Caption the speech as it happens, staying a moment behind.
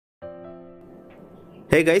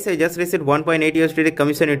Hey guys, I just received 1.8 USDT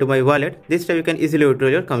commission into my wallet. This time you can easily withdraw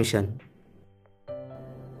your commission.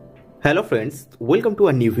 Hello friends, welcome to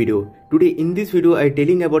a new video. Today in this video I am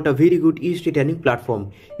telling about a very good Usdt earning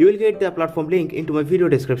platform. You will get the platform link into my video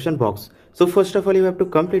description box. So first of all you have to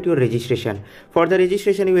complete your registration. For the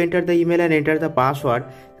registration you enter the email and enter the password.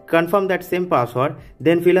 Confirm that same password.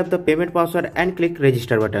 Then fill up the payment password and click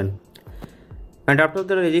register button. And after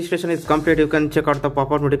the registration is complete, you can check out the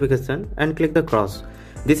pop-up notification and click the cross.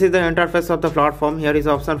 This is the interface of the platform. Here is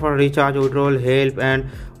option for recharge, withdrawal, help and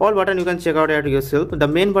all button you can check out at yourself. The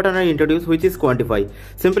main button I introduced, which is quantify.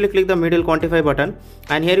 Simply click the middle quantify button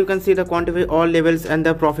and here you can see the quantify all levels and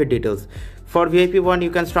the profit details. For VIP 1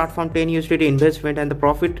 you can start from 10 USDT investment and the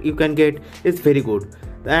profit you can get is very good.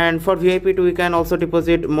 And for VIP 2 you can also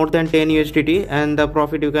deposit more than 10 USDT and the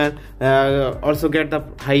profit you can also get the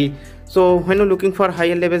high. So when you're looking for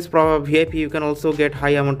higher levels VIP you can also get high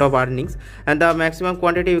amount of earnings and the maximum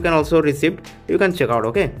quantity you can also receive. You can check out.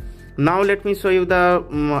 Okay, now let me show you the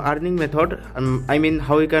earning method. I mean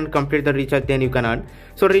how you can complete the recharge, then you can earn.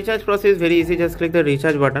 So recharge process is very easy. Just click the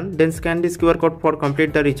recharge button, then scan this QR code for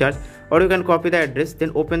complete the recharge, or you can copy the address,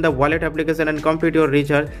 then open the wallet application and complete your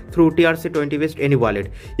recharge through TRC20 based any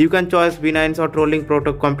wallet. You can choose Binance or Trolling Pro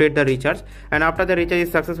to complete the recharge, and after the recharge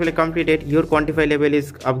is successfully completed, your quantify level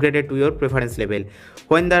is upgraded to your preference level.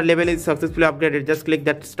 When the level is successfully upgraded, just click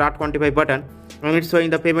that start quantify button and it's showing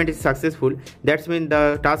the payment is successful. That means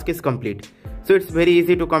the task is complete. So it's very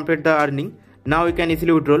easy to complete the earning. Now you can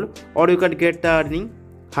easily withdraw or you can get the earning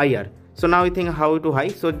higher. So now you think how to high.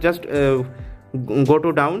 So just go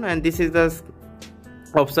to down and this is the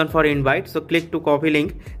option for invite. So click to copy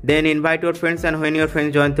link, then invite your friends, and when your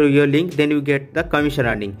friends join through your link, then you get the commission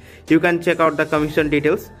earning. You can check out the commission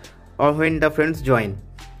details or when the friends join.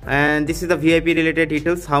 And this is the VIP related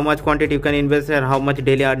details, how much quantity you can invest and how much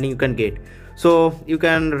daily earning you can get. So you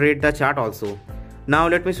can read the chart also. Now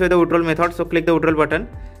let me show you the withdrawal method. So click the withdrawal button.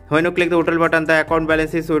 When you click the withdrawal button, the account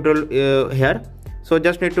balance is withdrawal here. So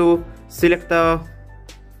just need to select the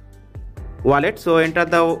wallet. So enter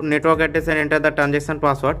the network address and enter the transaction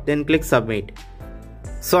password, then click submit.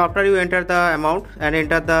 So after you enter the amount and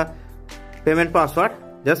enter the payment password,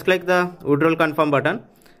 just click the withdrawal confirm button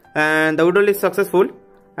and the withdrawal is successful.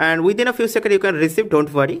 And within a few seconds you can receive.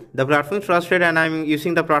 Don't worry, the platform is trusted and I'm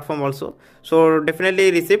using the platform also, so definitely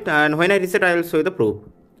receipt. And when I receipt I will show you the proof.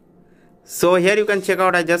 So here you can check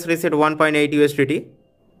out, I just received 1.8 USDT.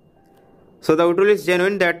 So the withdrawal is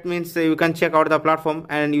genuine. That means you can check out the platform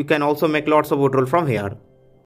and you can also make lots of withdrawal from here.